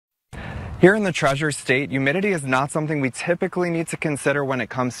Here in the Treasure State, humidity is not something we typically need to consider when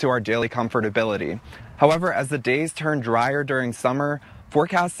it comes to our daily comfortability. However, as the days turn drier during summer,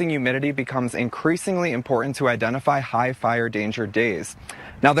 forecasting humidity becomes increasingly important to identify high fire danger days.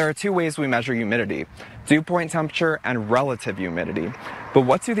 Now, there are two ways we measure humidity: dew point temperature and relative humidity. But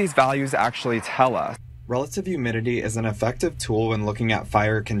what do these values actually tell us? Relative humidity is an effective tool when looking at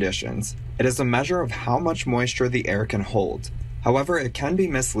fire conditions. It is a measure of how much moisture the air can hold. However, it can be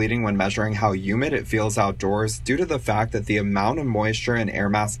misleading when measuring how humid it feels outdoors due to the fact that the amount of moisture an air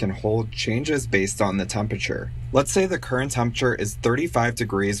mass can hold changes based on the temperature. Let's say the current temperature is 35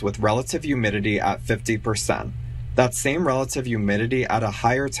 degrees with relative humidity at 50%. That same relative humidity at a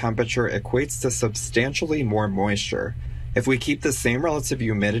higher temperature equates to substantially more moisture. If we keep the same relative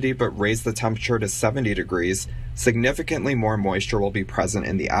humidity but raise the temperature to 70 degrees, significantly more moisture will be present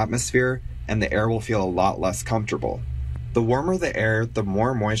in the atmosphere and the air will feel a lot less comfortable. The warmer the air, the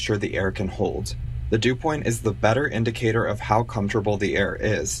more moisture the air can hold. The dew point is the better indicator of how comfortable the air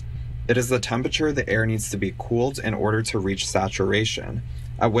is. It is the temperature the air needs to be cooled in order to reach saturation,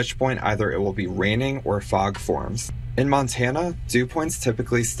 at which point either it will be raining or fog forms. In Montana, dew points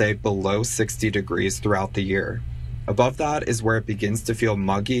typically stay below 60 degrees throughout the year. Above that is where it begins to feel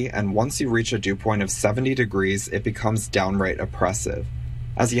muggy, and once you reach a dew point of 70 degrees, it becomes downright oppressive.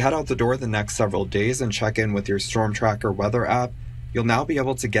 As you head out the door the next several days and check in with your Storm Tracker weather app, you'll now be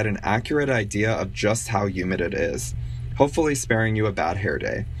able to get an accurate idea of just how humid it is, hopefully sparing you a bad hair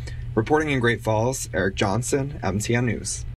day. Reporting in Great Falls, Eric Johnson, MTN News.